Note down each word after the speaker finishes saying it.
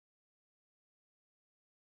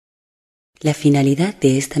La finalidad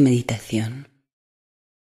de esta meditación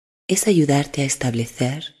es ayudarte a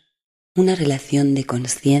establecer una relación de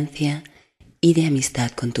conciencia y de amistad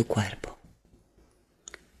con tu cuerpo,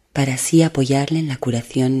 para así apoyarle en la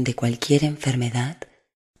curación de cualquier enfermedad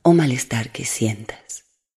o malestar que sientas.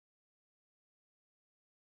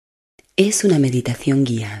 Es una meditación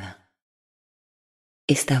guiada.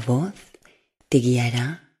 Esta voz te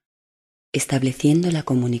guiará estableciendo la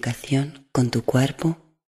comunicación con tu cuerpo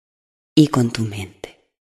y con tu mente.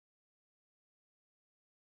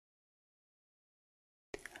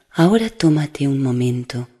 Ahora tómate un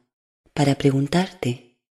momento para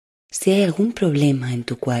preguntarte si hay algún problema en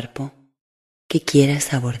tu cuerpo que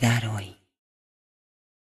quieras abordar hoy.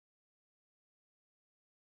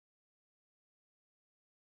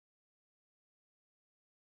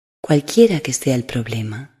 Cualquiera que sea el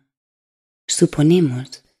problema,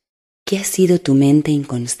 suponemos que ha sido tu mente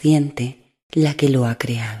inconsciente la que lo ha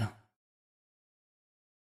creado,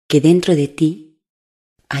 que dentro de ti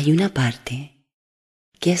hay una parte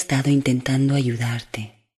que ha estado intentando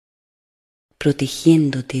ayudarte,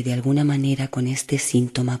 protegiéndote de alguna manera con este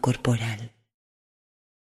síntoma corporal.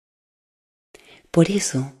 Por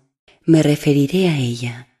eso me referiré a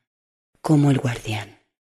ella como el guardián.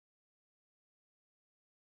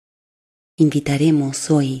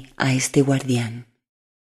 Invitaremos hoy a este guardián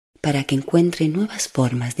para que encuentre nuevas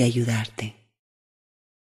formas de ayudarte,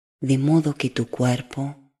 de modo que tu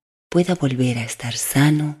cuerpo pueda volver a estar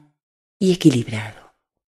sano y equilibrado.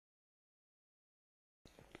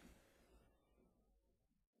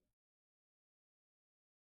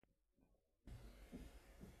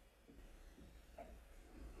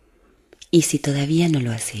 Y si todavía no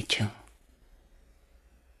lo has hecho,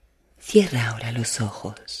 cierra ahora los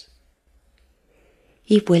ojos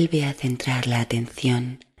y vuelve a centrar la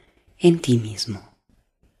atención en ti mismo.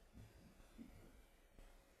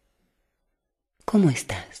 ¿Cómo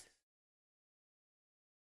estás?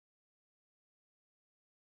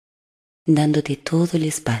 Dándote todo el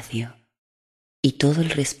espacio y todo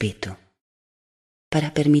el respeto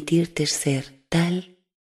para permitirte ser tal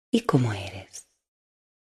y como eres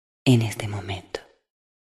en este momento.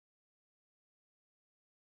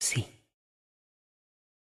 Sí.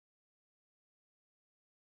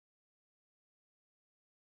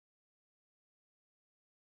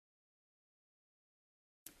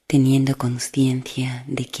 Teniendo conciencia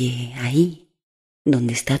de que ahí,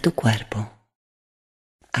 donde está tu cuerpo,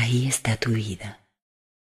 ahí está tu vida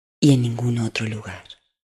y en ningún otro lugar.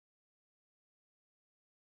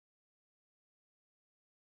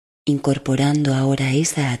 Incorporando ahora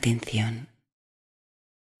esa atención,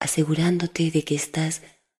 asegurándote de que estás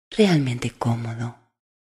realmente cómodo,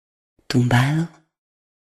 tumbado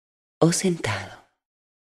o sentado.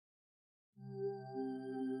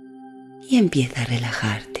 Y empieza a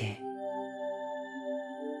relajarte,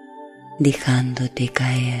 dejándote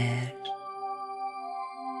caer,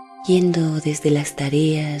 yendo desde las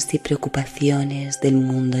tareas y preocupaciones del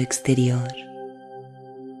mundo exterior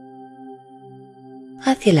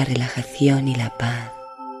hacia la relajación y la paz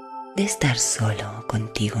de estar solo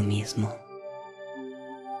contigo mismo,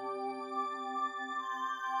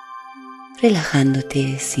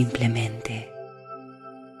 relajándote simplemente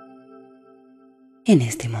en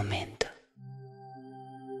este momento.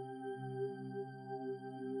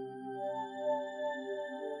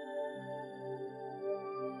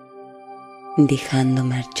 Dejando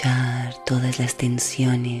marchar todas las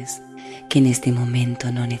tensiones que en este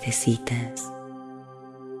momento no necesitas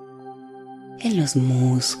en los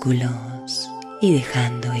músculos y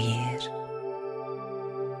dejando ir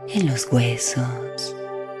en los huesos,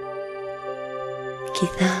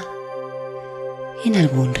 quizá en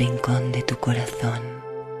algún rincón de tu corazón,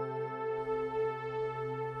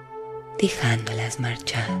 dejándolas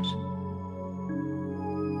marchar,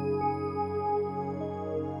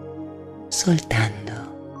 soltando.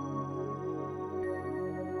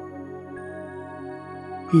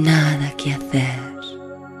 Nada que hacer,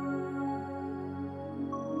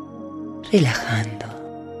 relajando.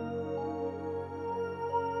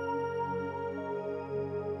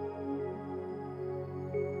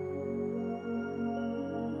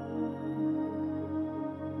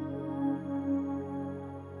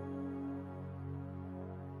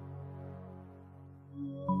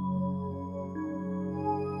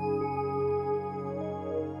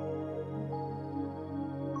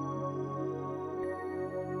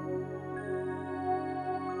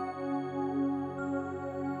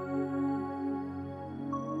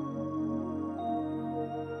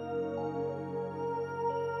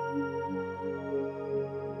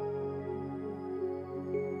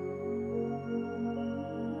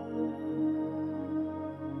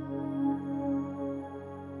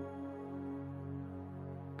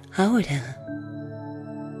 Ahora,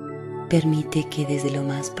 permite que desde lo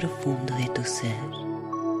más profundo de tu ser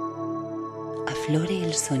aflore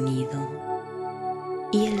el sonido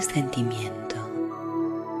y el sentimiento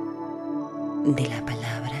de la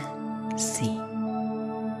palabra sí.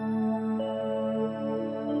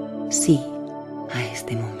 Sí a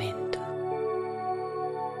este momento.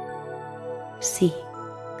 Sí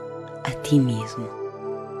a ti mismo.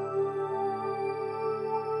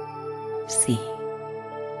 Sí.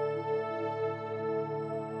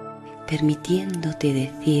 Permitiéndote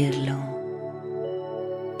decirlo,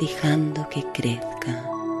 dejando que crezca.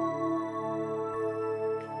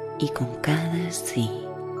 Y con cada sí,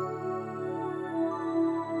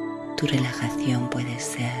 tu relajación puede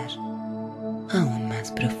ser aún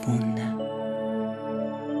más profunda.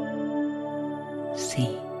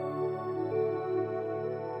 Sí.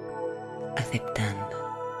 Aceptando.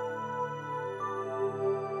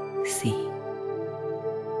 Sí.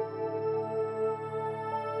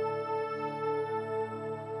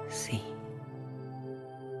 Sí.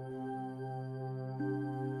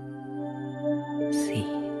 Sí.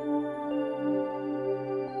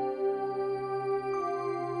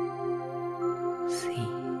 Sí.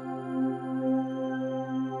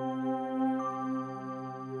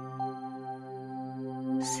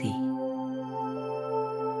 Sí.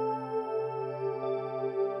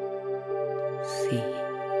 Sí.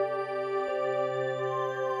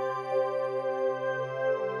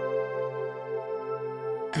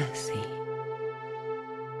 Así.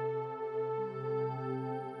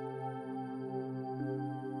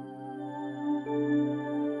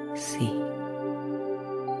 Sí.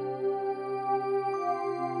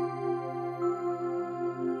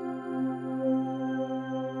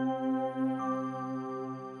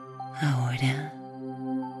 Ahora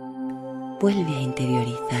vuelve a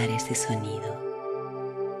interiorizar ese sonido,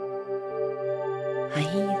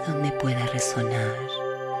 ahí donde pueda resonar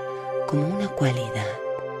como una cualidad,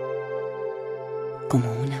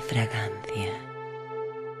 como una fragancia.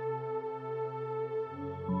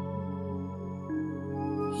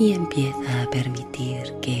 Y empieza a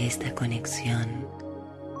permitir que esta conexión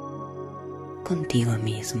contigo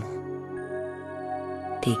mismo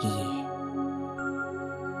te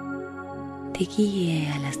guíe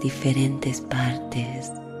a las diferentes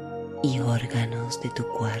partes y órganos de tu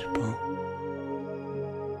cuerpo,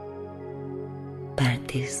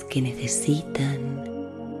 partes que necesitan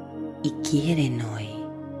y quieren hoy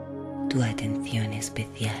tu atención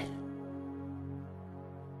especial.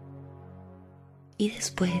 Y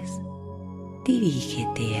después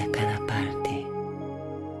dirígete a cada parte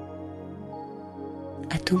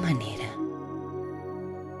a tu manera,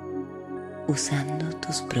 usando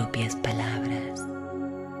tus propias palabras.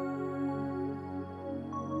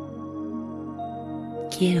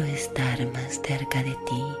 Quiero estar más cerca de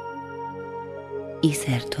ti y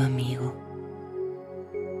ser tu amigo.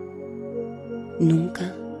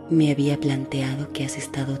 Nunca me había planteado que has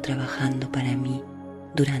estado trabajando para mí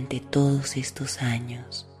durante todos estos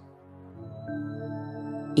años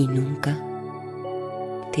y nunca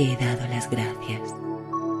te he dado las gracias.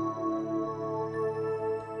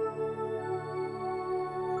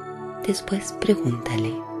 Después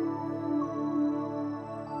pregúntale,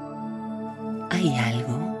 ¿hay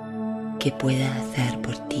algo que pueda hacer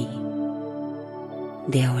por ti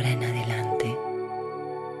de ahora en adelante?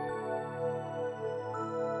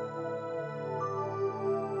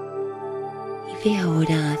 Y ve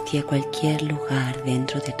ahora hacia cualquier lugar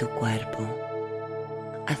dentro de tu cuerpo,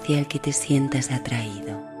 hacia el que te sientas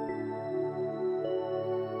atraído,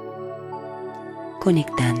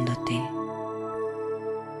 conectándote,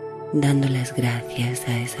 dando las gracias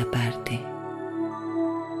a esa parte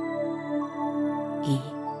y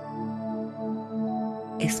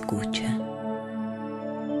escucha,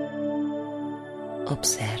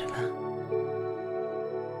 observa,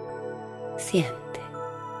 siente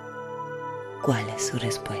cuál es su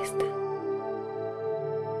respuesta.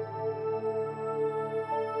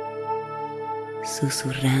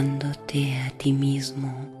 Susurrándote a ti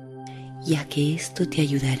mismo, ya que esto te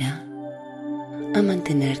ayudará a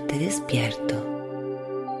mantenerte despierto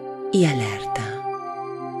y alerta.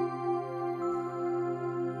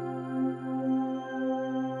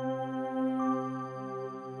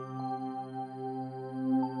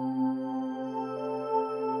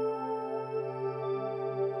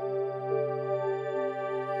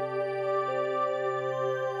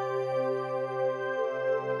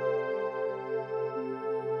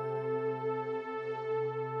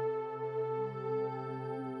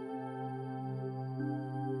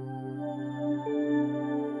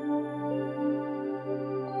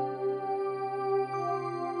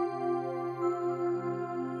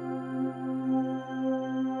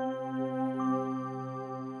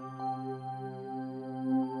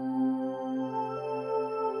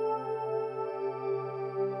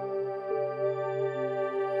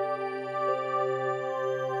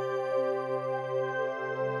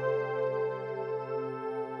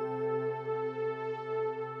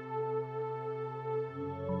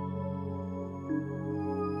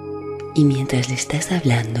 Y mientras le estás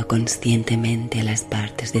hablando conscientemente a las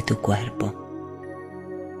partes de tu cuerpo,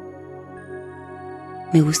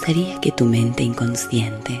 me gustaría que tu mente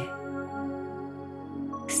inconsciente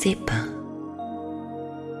sepa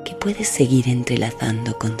que puedes seguir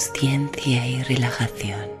entrelazando consciencia y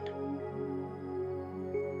relajación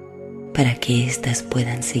para que éstas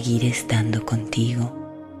puedan seguir estando contigo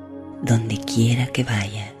donde quiera que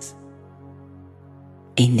vayas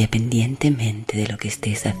e independientemente de lo que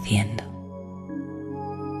estés haciendo.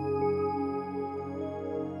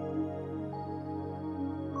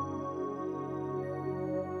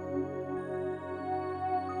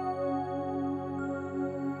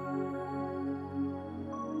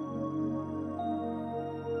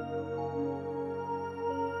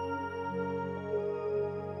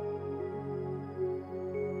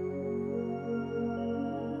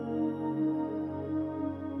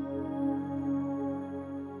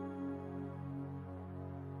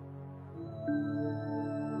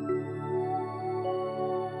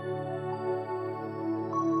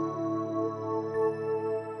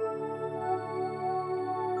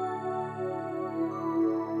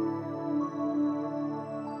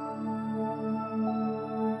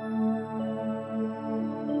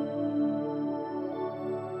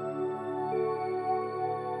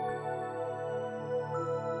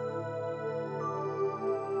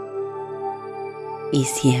 Y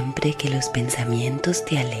siempre que los pensamientos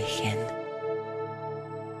te alejen,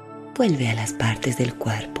 vuelve a las partes del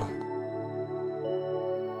cuerpo,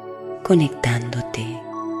 conectándote,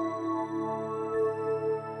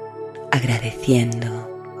 agradeciendo,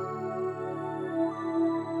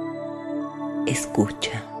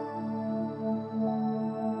 escucha,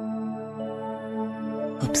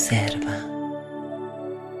 observa,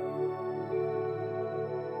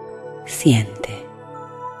 siente.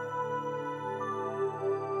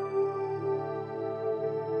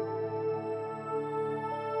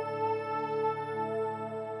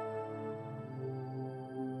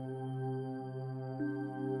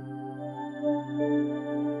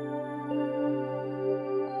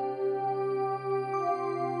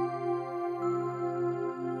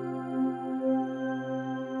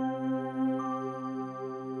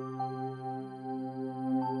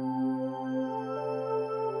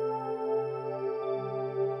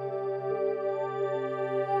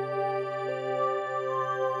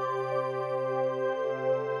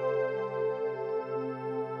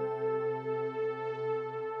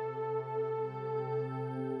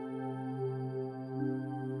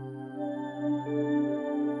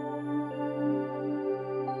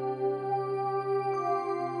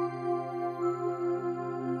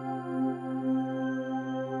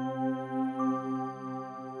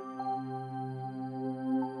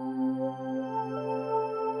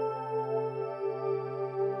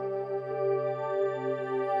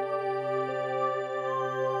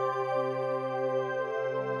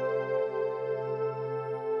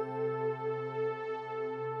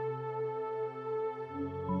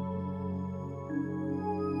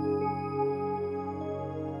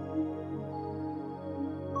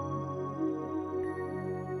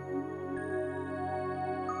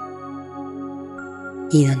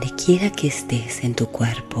 Y donde quiera que estés en tu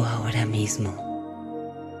cuerpo ahora mismo,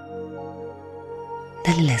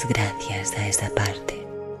 dale las gracias a esa parte.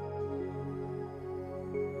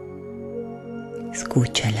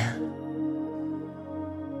 Escúchala,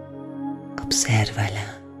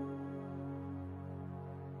 obsérvala,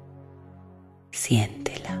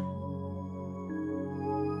 siéntela.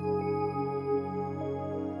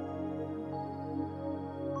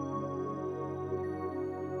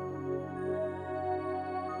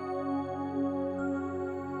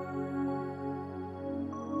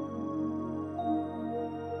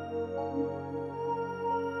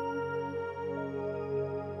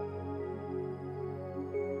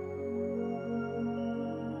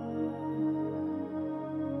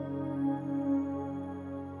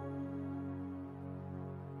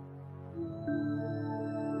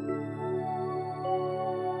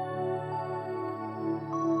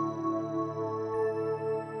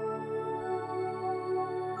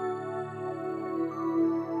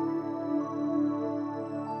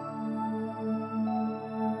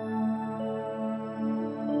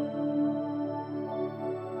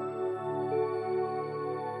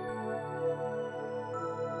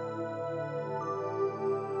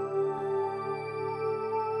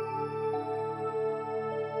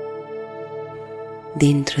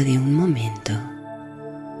 Dentro de un momento,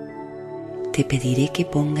 te pediré que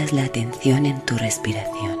pongas la atención en tu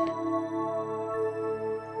respiración.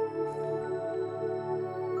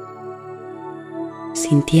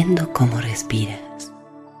 Sintiendo cómo respiras.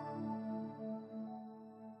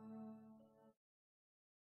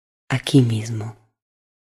 aquí mismo,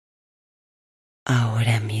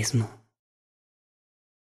 ahora mismo.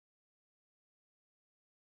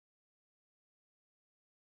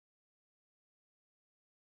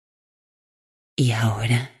 Y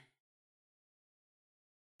ahora,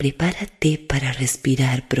 prepárate para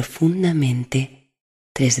respirar profundamente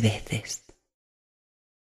 3 veces,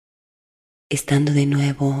 estando de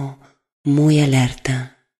nuevo muy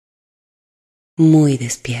alerta, muy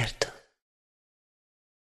despierto.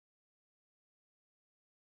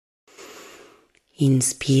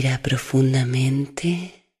 Inspira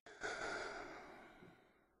profundamente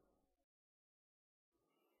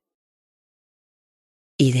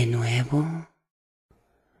y de nuevo.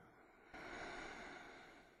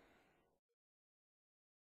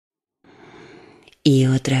 Y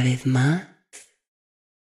otra vez más.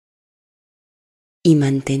 Y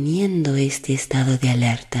manteniendo este estado de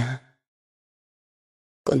alerta,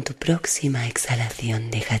 con tu próxima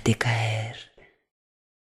exhalación déjate caer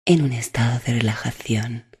en un estado de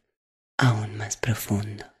relajación aún más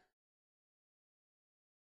profundo.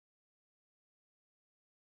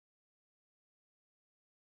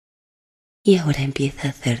 Y ahora empieza a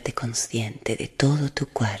hacerte consciente de todo tu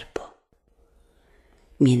cuerpo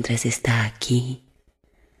mientras está aquí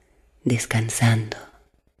descansando.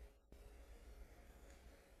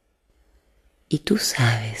 Y tú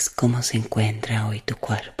sabes cómo se encuentra hoy tu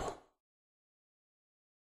cuerpo,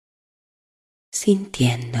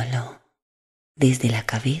 sintiéndolo desde la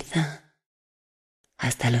cabeza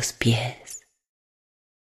hasta los pies,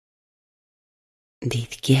 de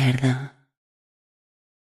izquierda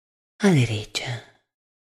a derecha,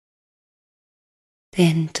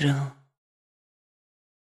 dentro,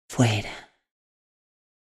 fuera.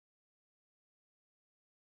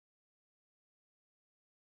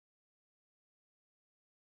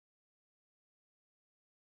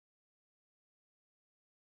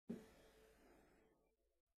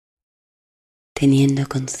 Teniendo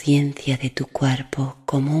conciencia de tu cuerpo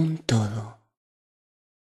como un todo,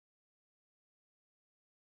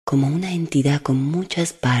 como una entidad con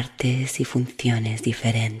muchas partes y funciones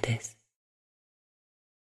diferentes.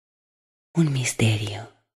 Un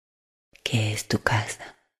misterio que es tu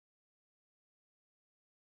casa.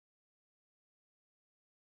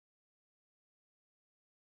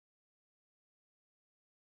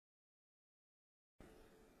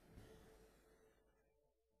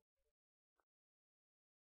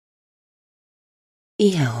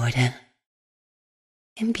 Y ahora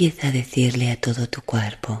empieza a decirle a todo tu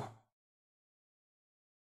cuerpo,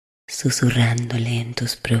 susurrándole en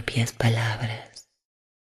tus propias palabras: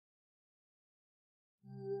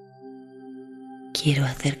 quiero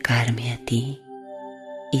acercarme a ti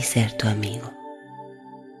y ser tu amigo.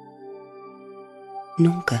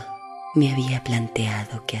 Nunca me había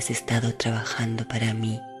planteado que has estado trabajando para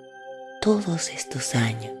mí todos estos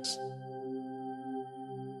años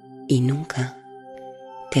y nunca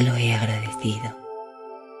te lo he agradecido.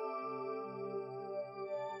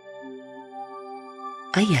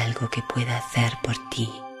 ¿Hay algo que pueda hacer por ti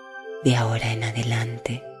de ahora en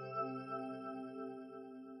adelante?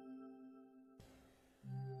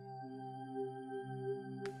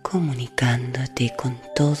 Comunicándote con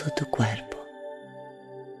todo tu cuerpo,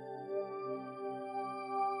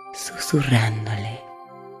 susurrándole,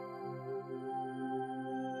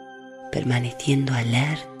 permaneciendo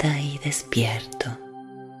alerta y despierto.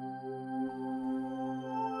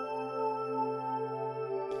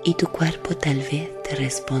 Y tu cuerpo tal vez te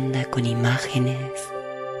responda con imágenes,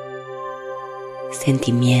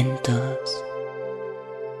 sentimientos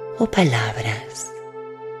o palabras.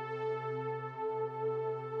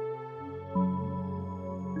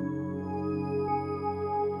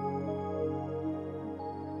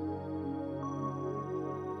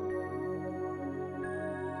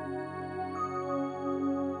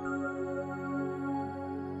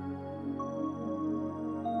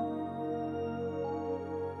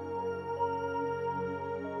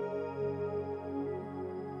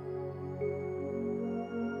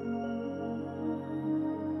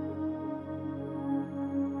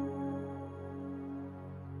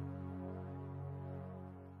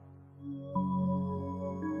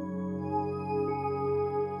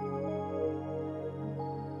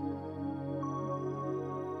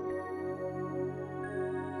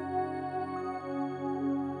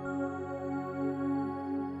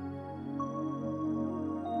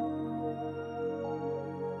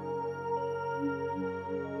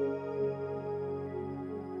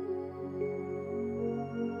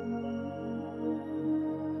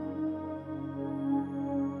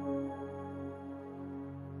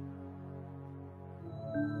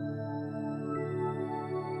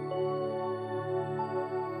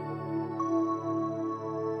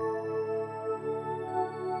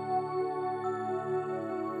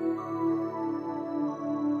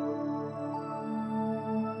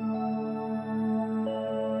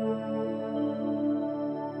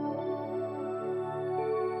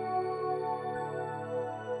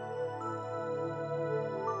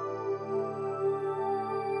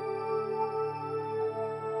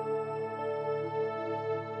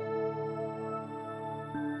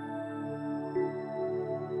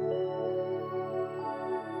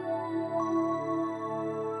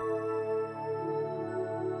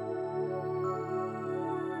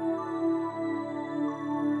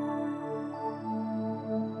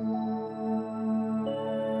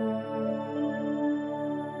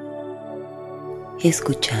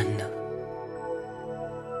 escuchando,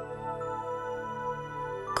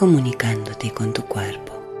 comunicándote con tu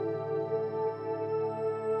cuerpo.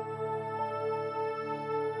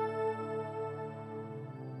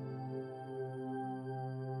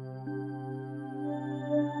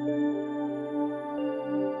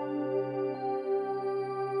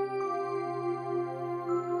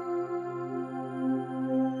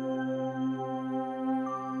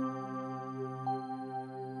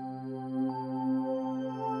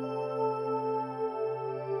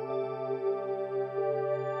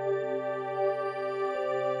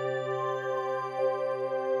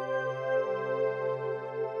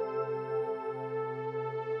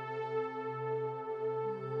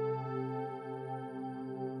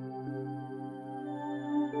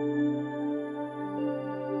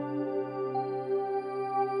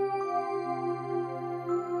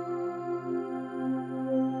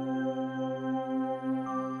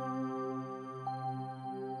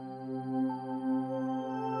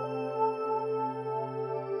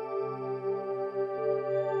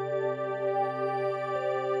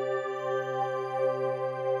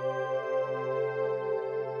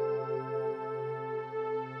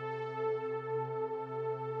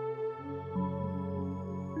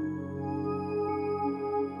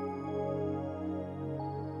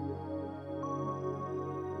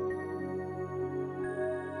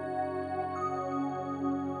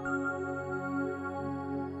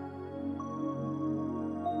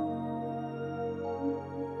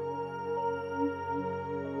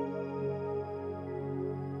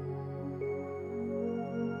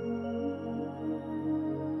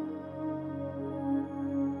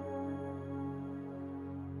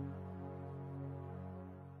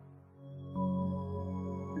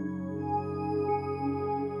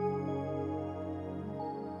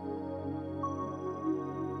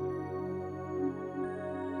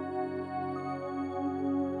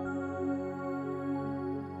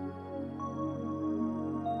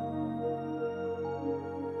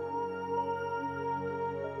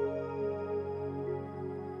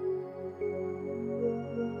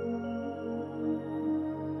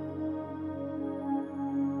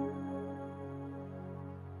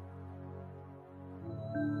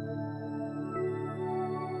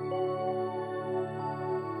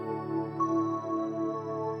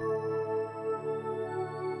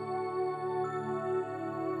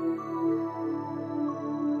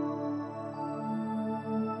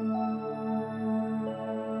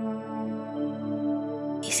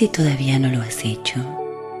 Y si todavía no lo has hecho,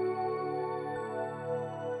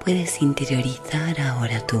 puedes interiorizar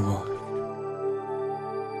ahora tu voz,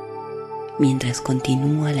 mientras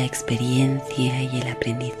continúa la experiencia y el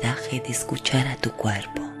aprendizaje de escuchar a tu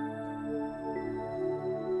cuerpo,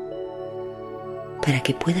 para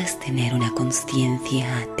que puedas tener una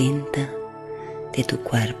conciencia atenta de tu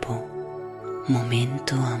cuerpo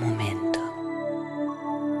momento a momento.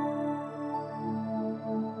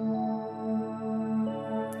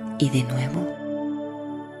 Y de nuevo,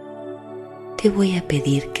 te voy a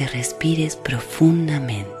pedir que respires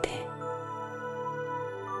profundamente,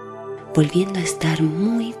 volviendo a estar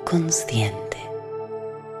muy consciente.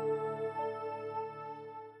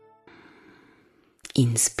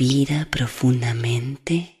 Inspira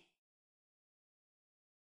profundamente.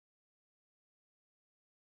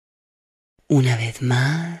 Una vez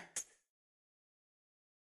más.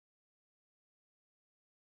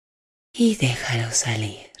 Y déjalo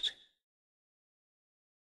salir.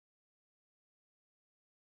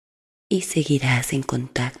 Y seguirás en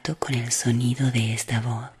contacto con el sonido de esta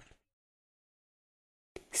voz,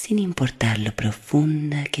 sin importar lo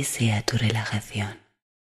profunda que sea tu relajación.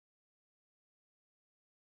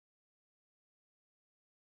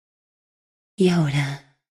 Y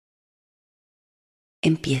ahora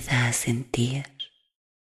empieza a sentir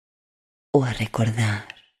o a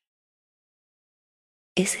recordar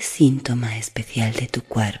ese síntoma especial de tu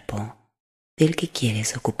cuerpo del que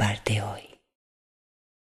quieres ocuparte hoy.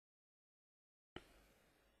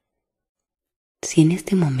 Si en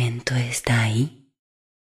este momento está ahí,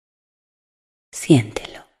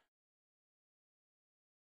 siéntelo.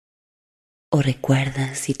 O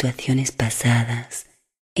recuerda situaciones pasadas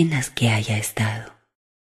en las que haya estado.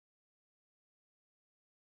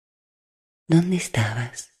 ¿Dónde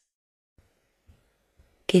estabas?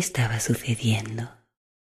 ¿Qué estaba sucediendo?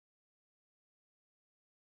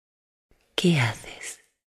 ¿Qué haces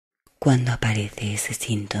cuando aparece ese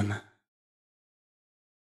síntoma?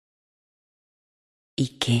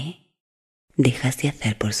 ¿Y qué dejas de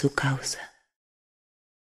hacer por su causa?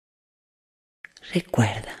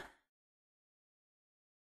 Recuerda.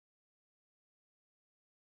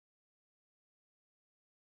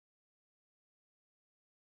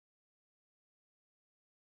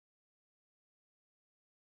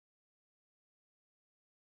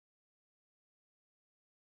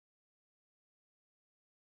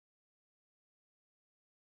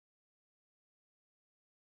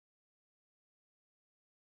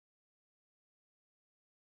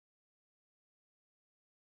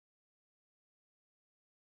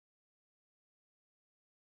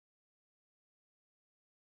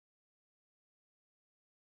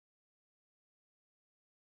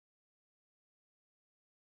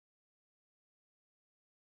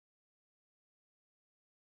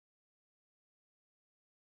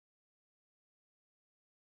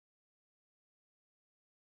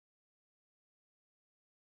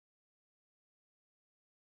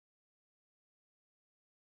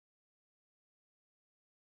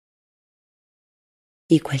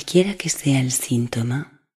 Y cualquiera que sea el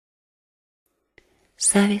síntoma,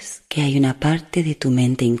 sabes que hay una parte de tu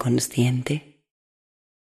mente inconsciente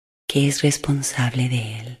que es responsable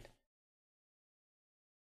de él.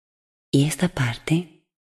 Y esta parte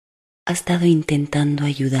ha estado intentando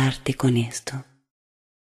ayudarte con esto,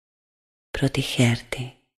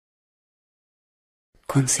 protegerte,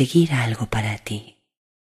 conseguir algo para ti.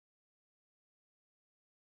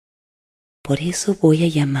 Por eso voy a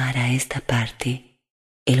llamar a esta parte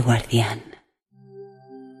el guardián.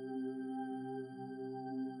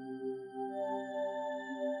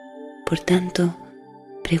 Por tanto,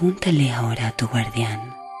 pregúntale ahora a tu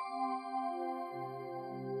guardián: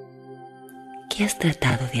 ¿qué has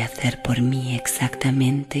tratado de hacer por mí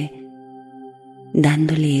exactamente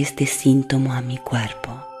dándole este síntoma a mi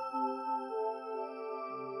cuerpo?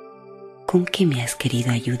 ¿Con qué me has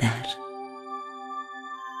querido ayudar?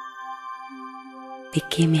 ¿De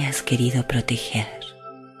qué me has querido proteger?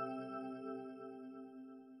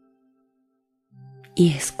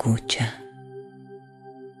 Y escucha.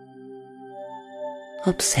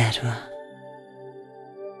 Observa.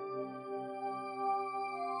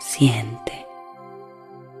 Siente.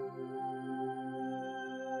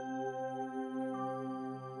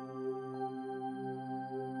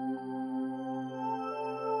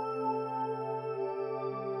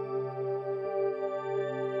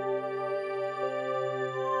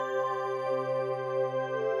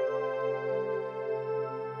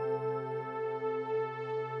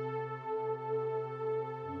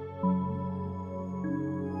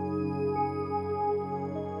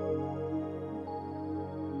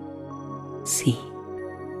 Sí.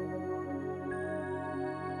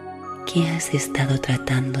 ¿Qué has estado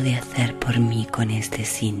tratando de hacer por mí con este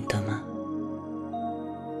síntoma?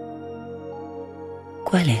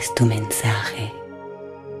 ¿Cuál es tu mensaje?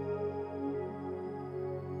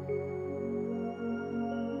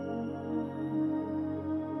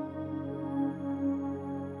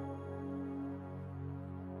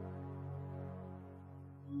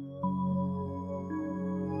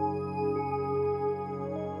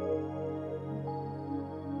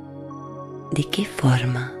 ¿De qué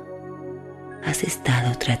forma has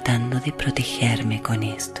estado tratando de protegerme con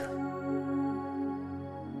esto?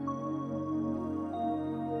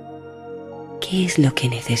 ¿Qué es lo que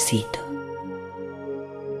necesito?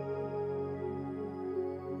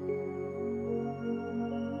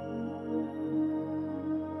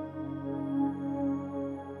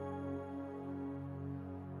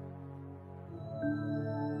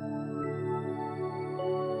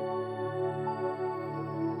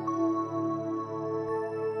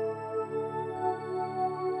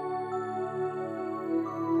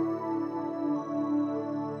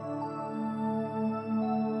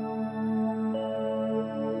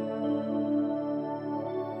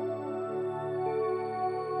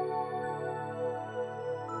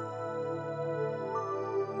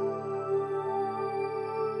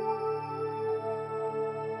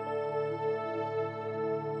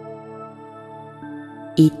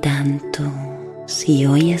 Y tanto si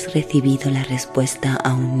hoy has recibido la respuesta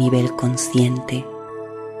a un nivel consciente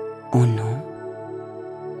o no.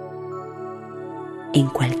 En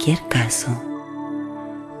cualquier caso,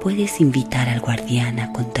 puedes invitar al guardián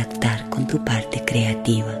a contactar con tu parte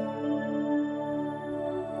creativa,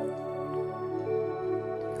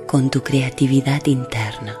 con tu creatividad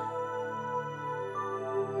interna.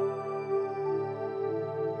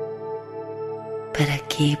 Para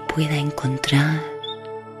que pueda encontrar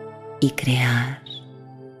y crear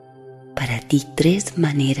para ti 3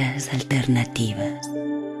 maneras alternativas,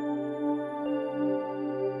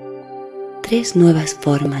 3 nuevas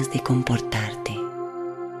formas de comportarte,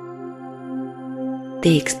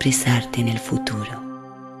 de expresarte en el futuro,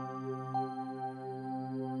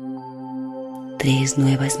 3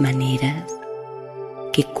 nuevas maneras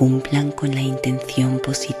que cumplan con la intención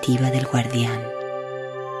positiva del guardián.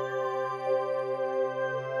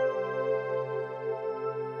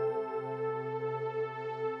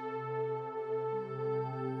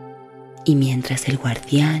 Y mientras el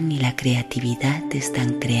guardián y la creatividad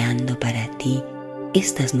están creando para ti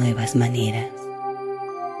estas nuevas maneras,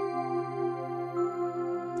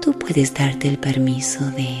 tú puedes darte el permiso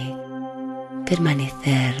de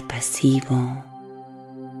permanecer pasivo,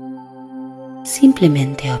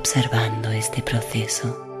 simplemente observando este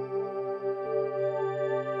proceso.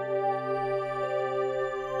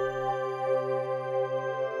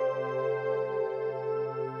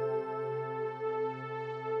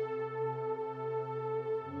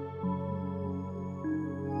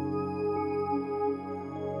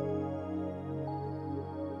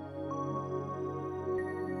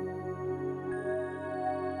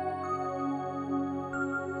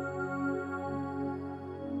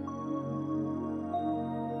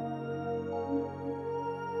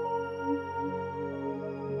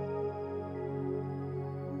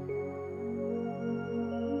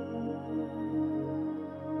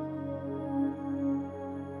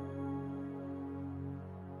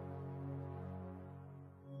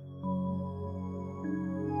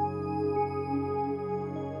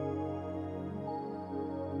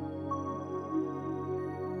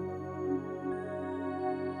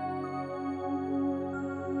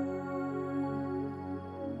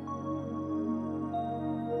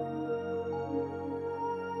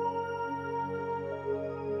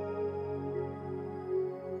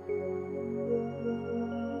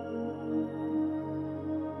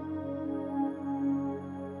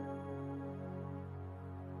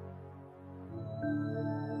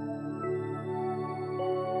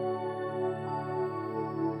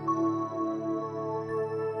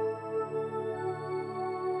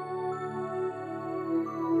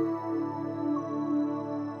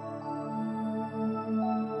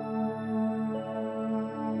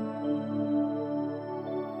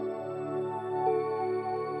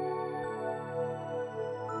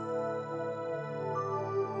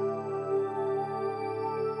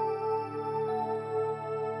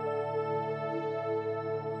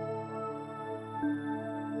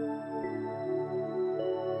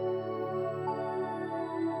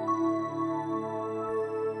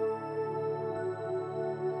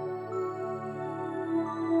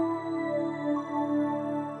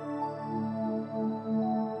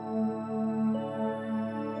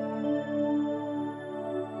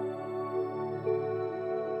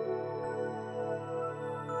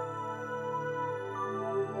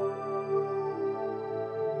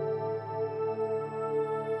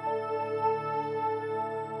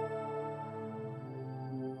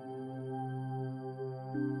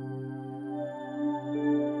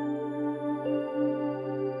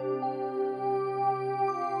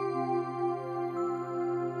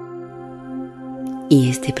 Y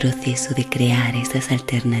este proceso de crear estas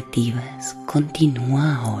alternativas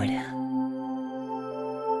continúa ahora.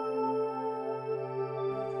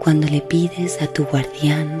 Cuando le pides a tu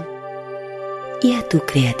guardián y a tu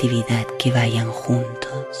creatividad que vayan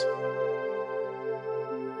juntos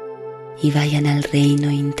y vayan al reino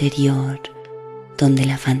interior donde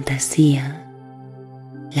la fantasía,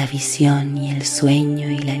 la visión y el sueño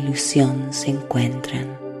y la ilusión se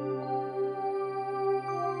encuentran.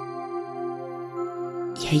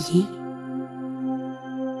 Y allí,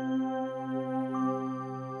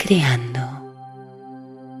 creando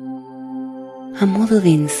a modo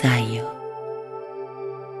de ensayo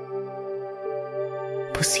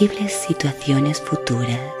posibles situaciones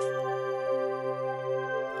futuras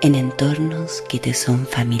en entornos que te son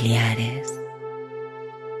familiares,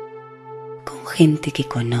 con gente que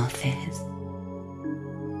conoces,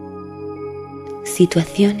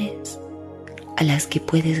 situaciones a las que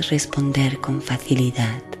puedes responder con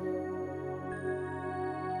facilidad,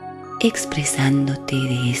 expresándote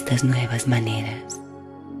de estas nuevas maneras,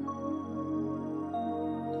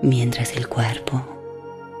 mientras el cuerpo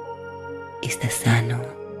está sano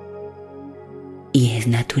y es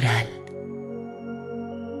natural.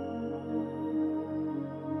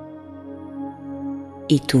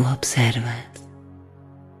 Y tú observas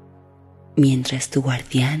mientras tu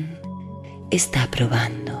guardián está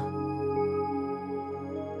probando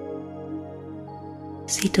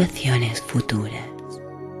situaciones futuras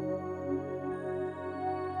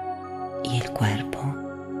y el cuerpo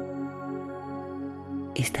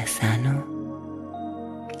está sano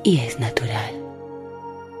y es natural.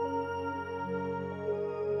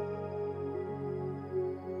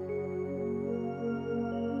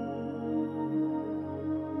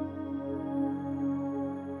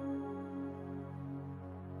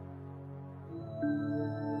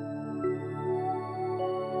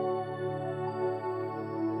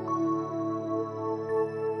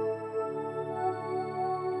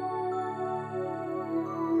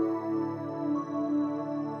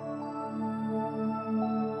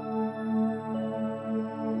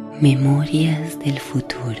 Memorias del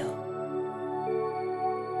futuro.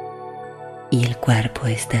 Y el cuerpo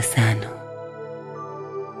está sano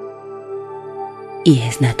y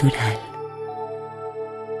es natural.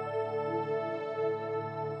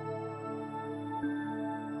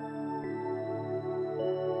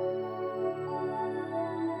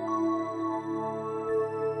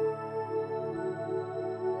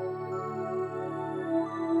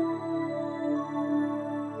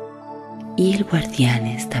 Y el guardián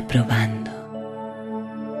está probando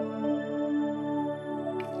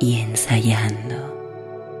y ensayando.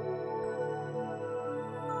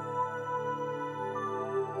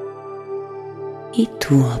 Y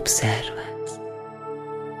tú observas.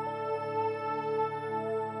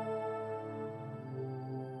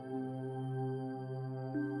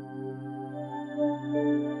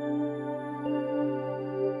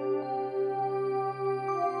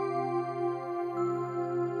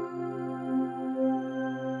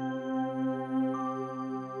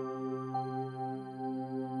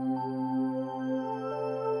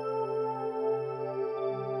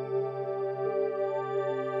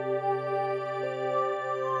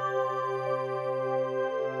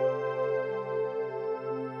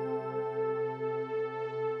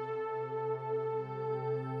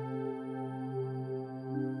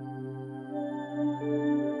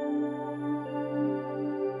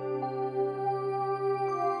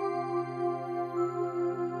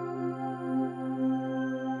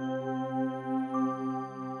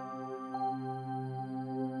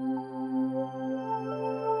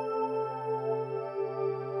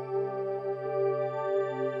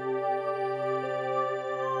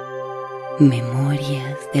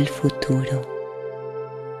 Memorias del futuro.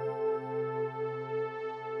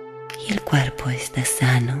 Y el cuerpo está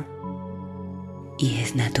sano y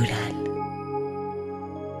es natural.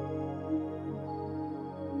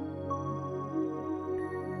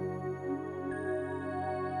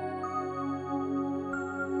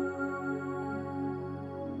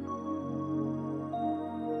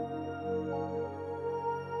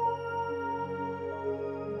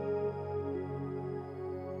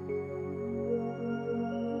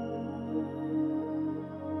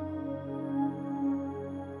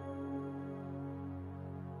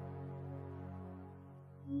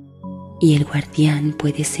 Y el guardián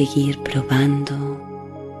puede seguir probando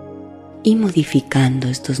y modificando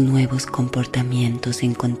estos nuevos comportamientos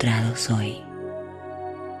encontrados hoy.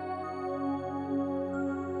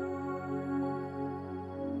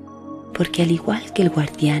 Porque al igual que el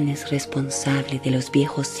guardián es responsable de los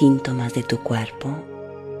viejos síntomas de tu cuerpo,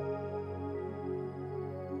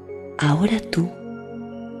 ahora tú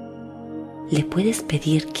le puedes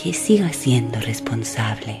pedir que siga siendo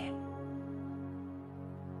responsable,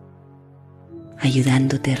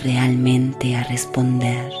 ayudándote realmente a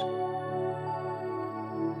responder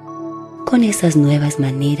con esas nuevas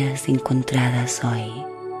maneras encontradas hoy.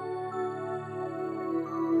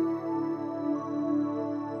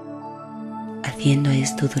 Haciendo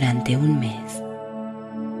esto durante un mes,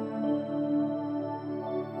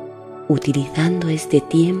 utilizando este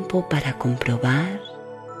tiempo para comprobar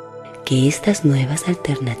que estas nuevas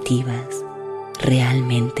alternativas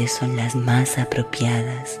realmente son las más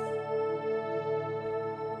apropiadas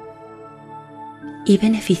y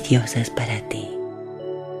beneficiosas para ti,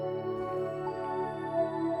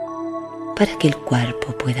 para que el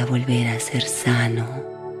cuerpo pueda volver a ser sano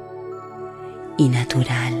y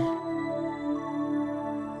natural.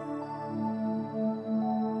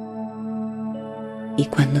 Y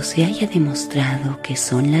cuando se haya demostrado que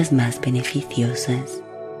son las más beneficiosas,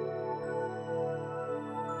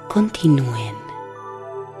 continúen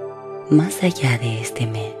más allá de este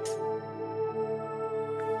mes.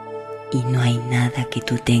 Y no hay nada que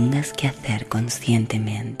tú tengas que hacer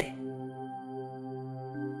conscientemente,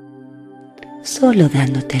 solo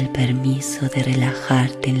dándote el permiso de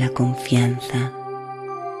relajarte en la confianza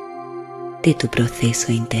de tu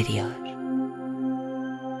proceso interior.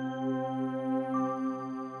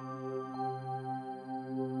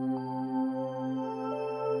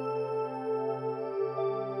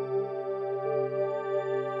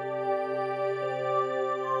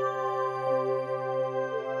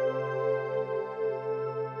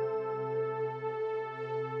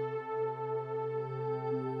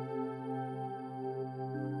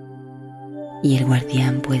 Y el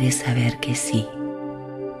guardián puede saber que sí,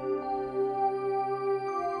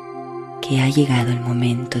 que ha llegado el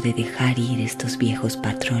momento de dejar ir estos viejos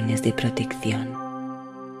patrones de protección,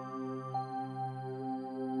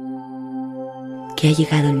 que ha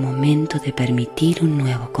llegado el momento de permitir un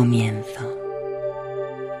nuevo comienzo.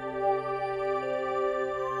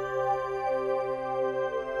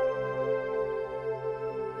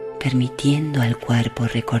 Permitiendo al cuerpo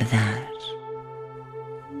recordar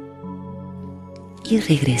y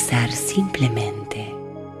regresar simplemente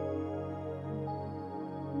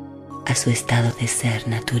a su estado de ser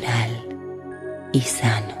natural y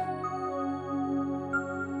sano.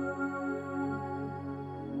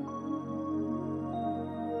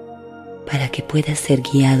 Para que puedas ser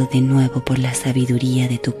guiado de nuevo por la sabiduría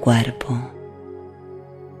de tu cuerpo,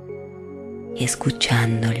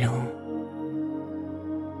 escuchándolo,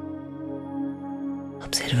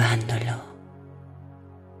 observándolo,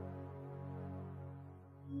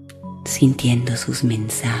 sintiendo sus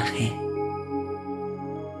mensajes.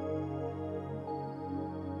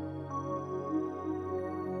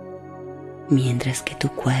 Mientras que tu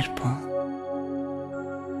cuerpo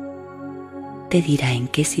te dirá en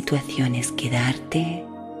qué situaciones quedarte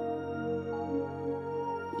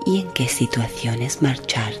y en qué situaciones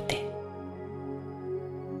marcharte,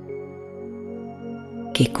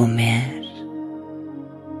 qué comer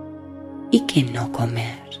y qué no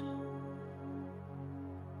comer,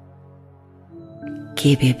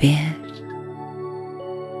 qué beber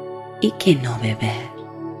y qué no beber.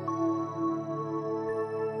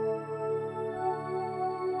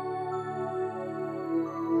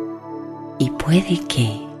 Y puede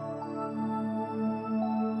que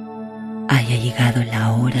haya llegado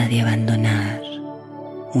la hora de abandonar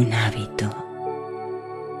un hábito,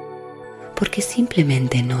 porque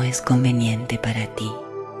simplemente no es conveniente para ti.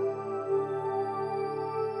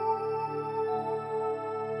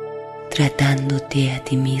 Tratándote a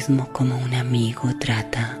ti mismo como un amigo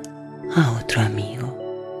trata a otro amigo.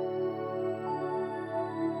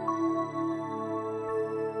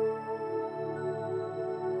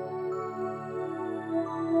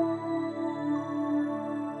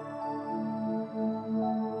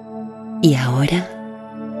 Y ahora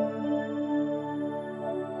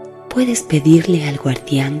puedes pedirle al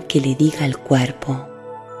guardián que le diga al cuerpo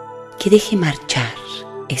que deje marchar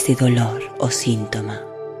ese dolor o síntoma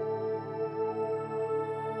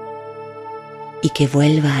y que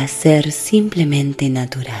vuelva a ser simplemente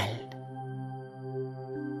natural.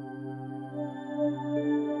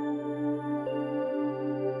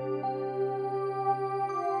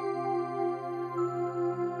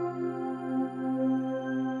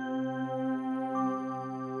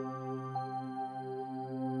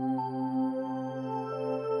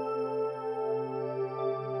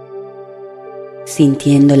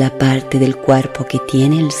 Sintiendo la parte del cuerpo que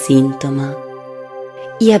tiene el síntoma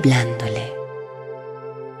y hablándole.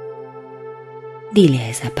 Dile a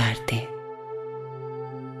esa parte: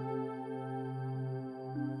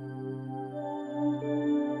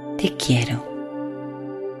 Te quiero.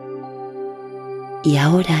 Y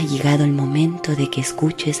ahora ha llegado el momento de que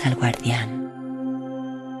escuches al guardián,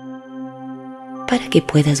 para que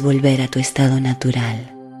puedas volver a tu estado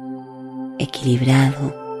natural,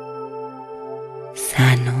 equilibrado,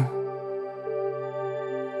 sano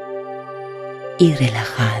y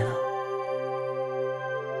relajado.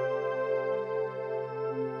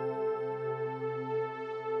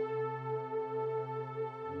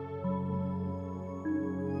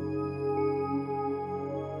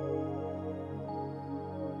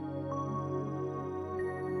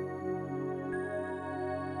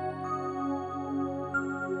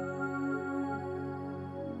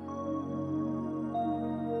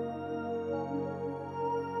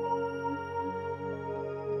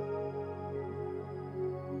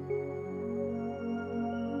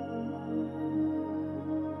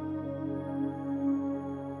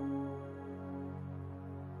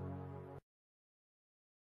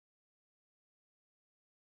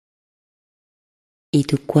 Y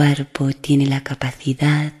tu cuerpo tiene la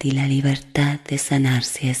capacidad y la libertad de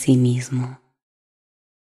sanarse a sí mismo.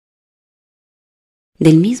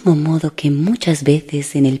 Del mismo modo que muchas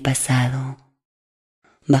veces en el pasado,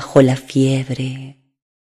 bajo la fiebre,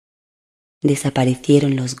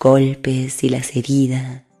 desaparecieron los golpes y las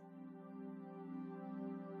heridas.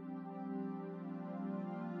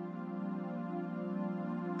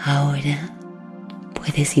 Ahora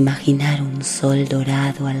puedes imaginar un sol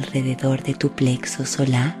dorado alrededor de tu plexo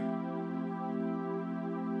solar.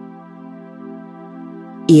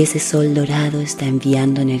 Y ese sol dorado está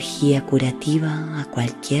enviando energía curativa a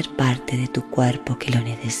cualquier parte de tu cuerpo que lo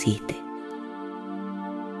necesite.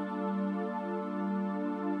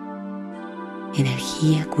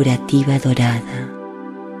 Energía curativa dorada,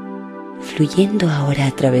 fluyendo ahora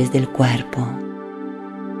a través del cuerpo,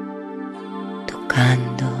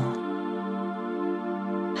 tocando,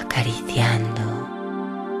 acariciando,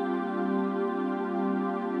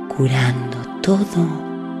 curando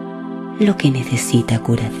todo lo que necesita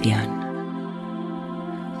curación,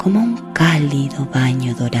 como un cálido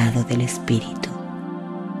baño dorado del espíritu.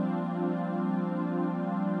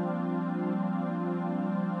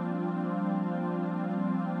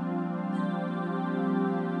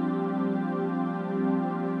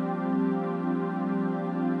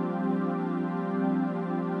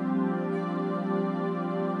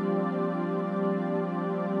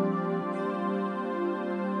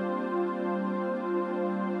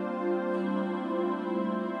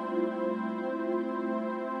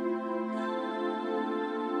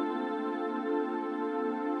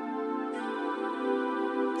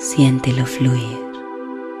 Siéntelo fluir.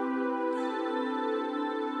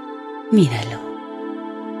 Míralo.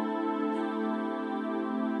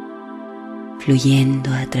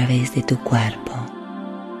 Fluyendo a través de tu cuerpo.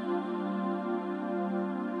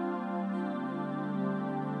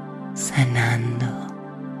 Sanando.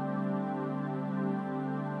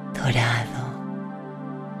 Dorado.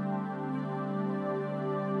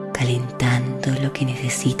 Calentando lo que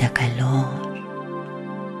necesita calor.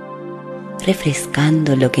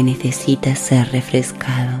 Refrescando lo que necesita ser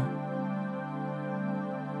refrescado,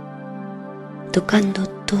 tocando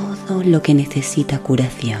todo lo que necesita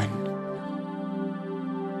curación,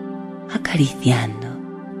 acariciando.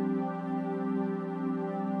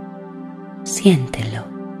 Siéntelo.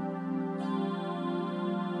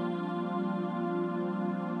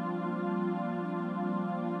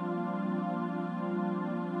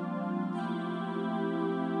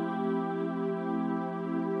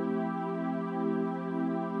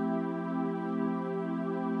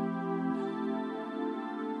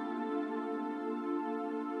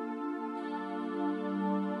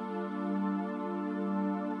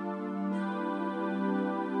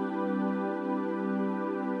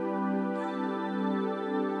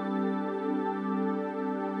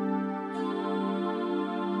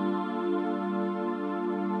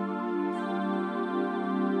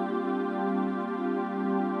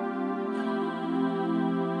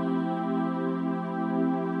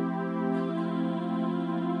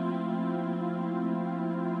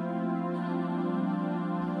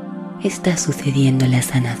 Está sucediendo la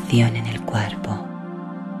sanación en el cuerpo.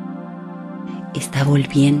 Está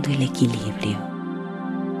volviendo el equilibrio.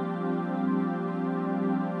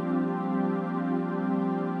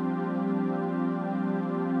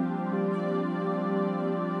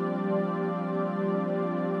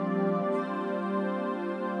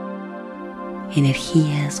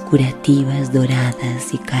 Energías curativas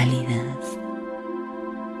doradas y cálidas,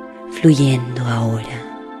 fluyendo ahora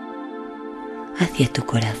hacia tu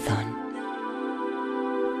corazón.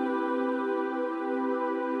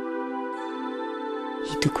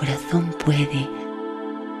 Y tu corazón puede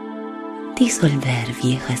disolver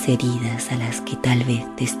viejas heridas a las que tal vez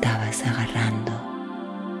te estabas agarrando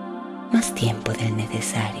más tiempo del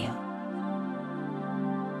necesario.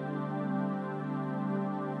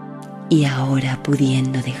 Y ahora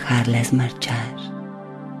pudiendo dejarlas marchar.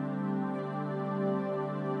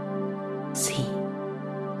 Sí,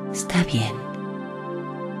 está bien.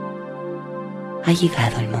 Ha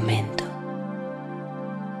llegado el momento.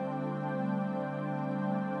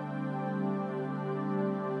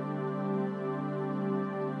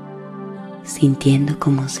 Sintiendo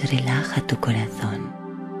cómo se relaja tu corazón,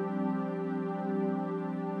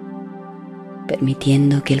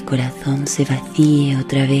 permitiendo que el corazón se vacíe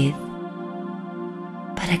otra vez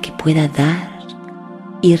para que pueda dar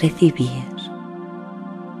y recibir.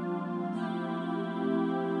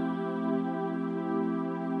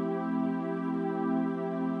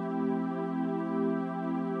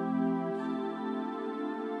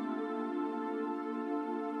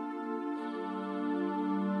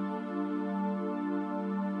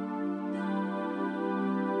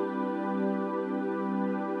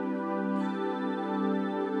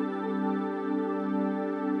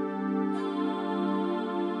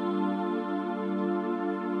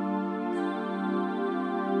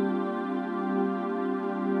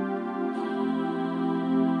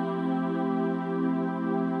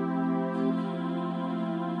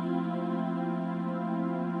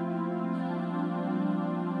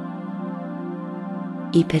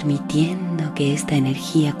 Y permitiendo que esta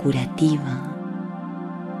energía curativa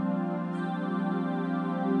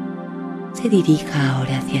se dirija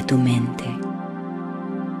ahora hacia tu mente.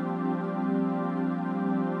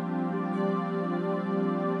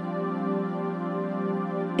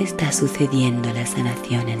 Está sucediendo la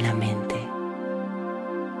sanación en la mente.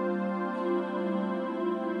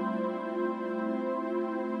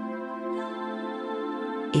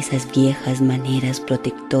 Esas viejas maneras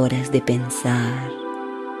protectoras de pensar,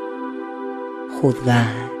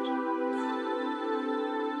 juzgar,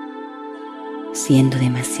 siendo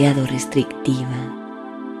demasiado restrictiva,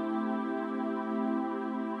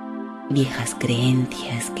 viejas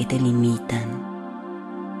creencias que te limitan.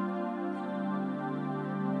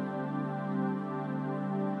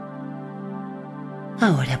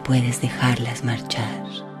 Ahora puedes dejarlas marchar,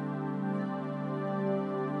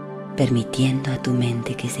 permitiendo a tu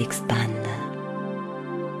mente que se expanda,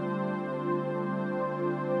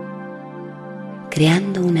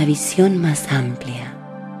 creando una visión más amplia,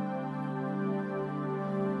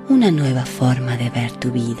 una nueva forma de ver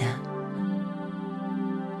tu vida,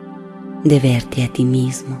 de verte a ti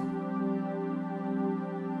mismo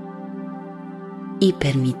y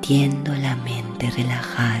permitiendo a la mente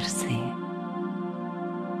relajarse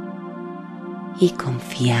y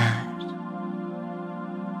confiar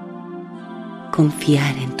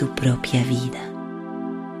en tu propia vida,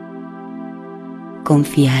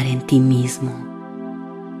 confiar en ti mismo.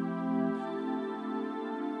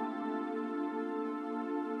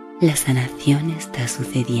 La sanación está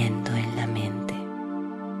sucediendo en la mente.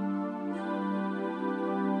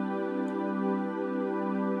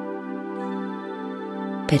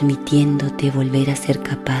 Permitiéndote volver a ser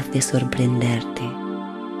capaz de sorprenderte,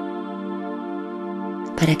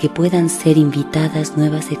 para que puedan ser invitadas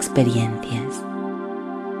nuevas experiencias,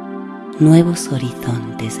 nuevos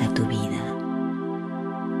horizontes a tu vida,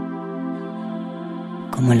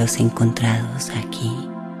 como los encontrados aquí,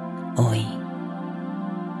 hoy.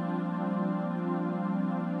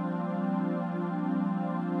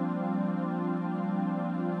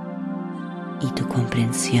 Y tu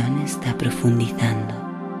comprensión está profundizando.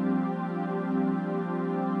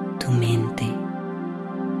 Tu mente,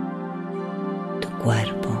 tu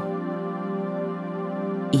cuerpo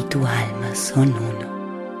y tu alma son uno.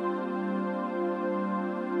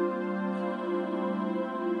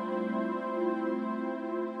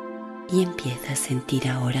 Y empieza a sentir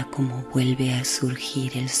ahora cómo vuelve a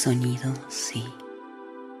surgir el sonido sí.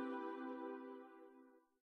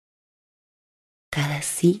 Cada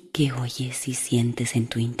sí que oyes y sientes en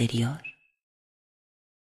tu interior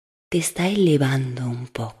te está elevando un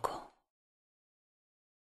poco.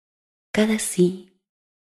 Cada sí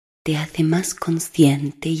te hace más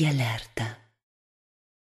consciente y alerta.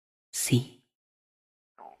 Sí.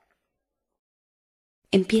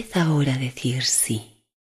 Empieza ahora a decir sí.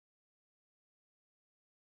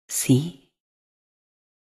 Sí.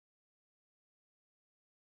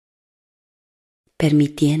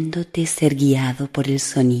 Permitiéndote ser guiado por el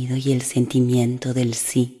sonido y el sentimiento del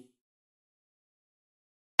sí,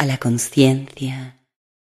 a la conciencia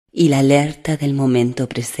y la alerta del momento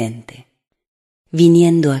presente,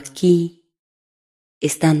 viniendo aquí,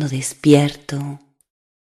 estando despierto,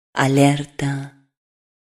 alerta,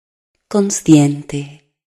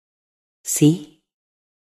 consciente. Sí,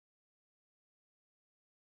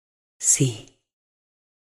 sí,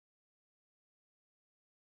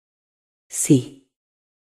 sí,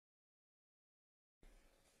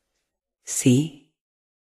 sí,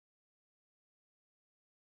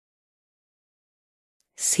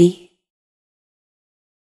 sí,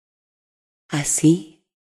 así,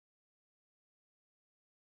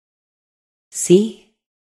 sí,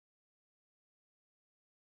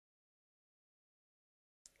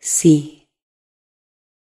 sí,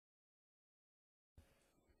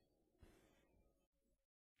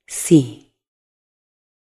 sí.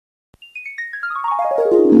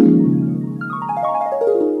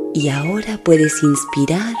 Y ahora puedes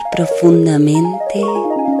inspirar profundamente,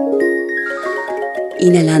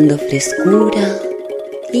 inhalando frescura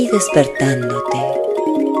y despertándote,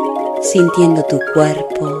 sintiendo tu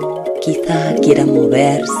cuerpo, quizá quiera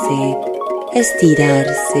moverse,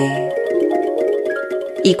 estirarse.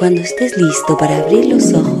 Y cuando estés listo para abrir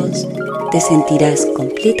los ojos, te sentirás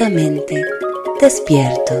completamente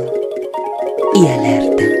despierto y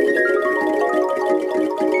alerta.